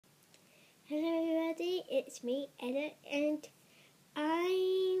it's me, Ella, and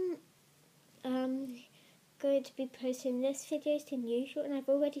I'm going to be posting less videos than usual, and I've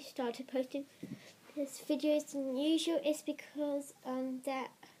already started posting less videos than usual. It's because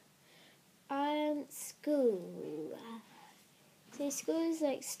that school. So school is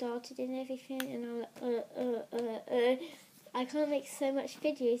like started and everything, and I'm I can't make so much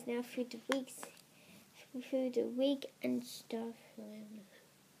videos now through the week and stuff.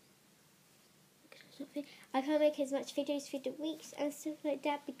 I can't make as much videos through the weeks and stuff like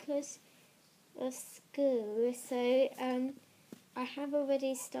that because of school. So I have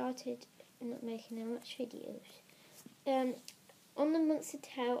already started not making that much videos. On the Monster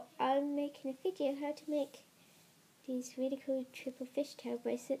Tail, I'm making a video how to make these really cool triple fishtail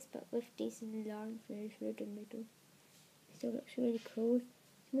bracelets, but with these long things through the middle. So it looks really cool.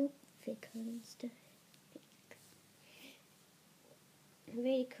 It's more thicker and stuff.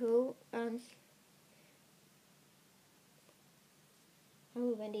 Really cool. I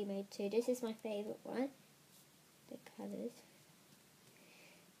already made two. This is my favourite one. The colours.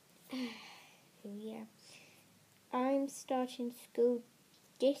 Yeah. I'm starting school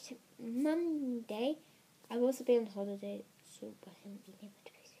this Monday. I've also been on holiday, so I haven't been able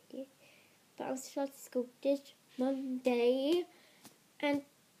to post videos. But I'm starting school this Monday, and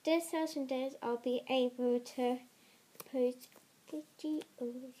this 1,000 days I'll be able to post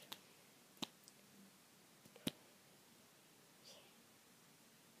videos.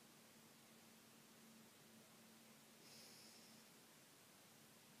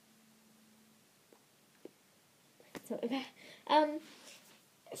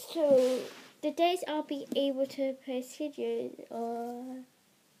 So the days I'll be able to post videos,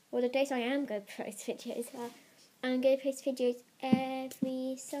 or the days I am going to post videos are, I'm going to post videos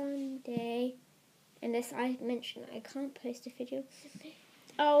every Sunday, unless I mention I can't post a video.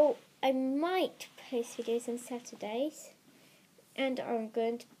 Oh, I might post videos on Saturdays, and I'm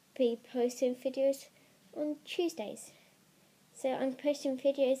going to be posting videos on Tuesdays. So I'm posting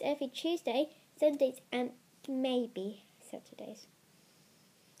videos every Tuesday, Sundays, and maybe Saturdays.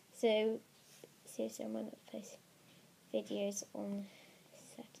 So seriously, I might not post videos on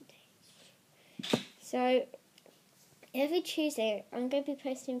Saturdays. So every Tuesday, I'm going to be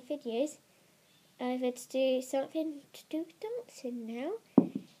posting videos either to do something to do with dancing now.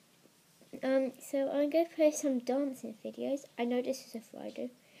 So I'm going to post some dancing videos. I know this is a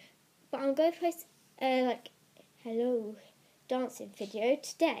Friday, but I'm going to post hello dancing video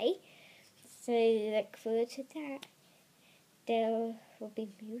today. So look forward to that. There will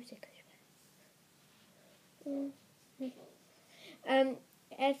be music as well.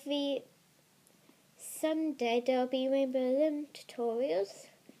 Every Sunday there'll be rainbow loom tutorials,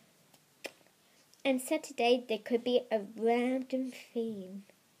 and Saturday there could be a random theme.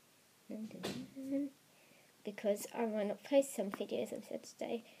 Because I might not post some videos on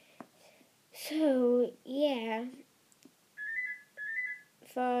Saturday. So yeah,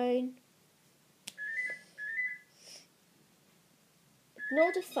 fine.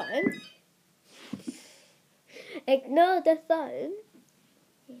 Ignore the phone. Ignore the phone.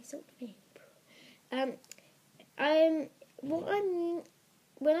 It's not me.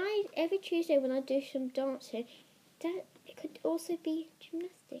 Every Tuesday when I do some dancing, that it could also be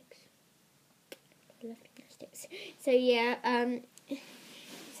gymnastics. I love gymnastics. So yeah,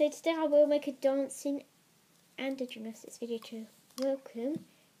 so today I will make a dancing and a gymnastics video to welcome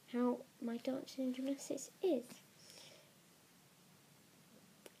how my dancing and gymnastics is.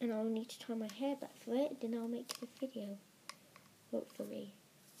 And I'll need to tie my hair back for it, then I'll make the video, hopefully.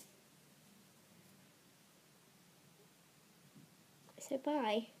 So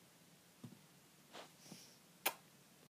bye.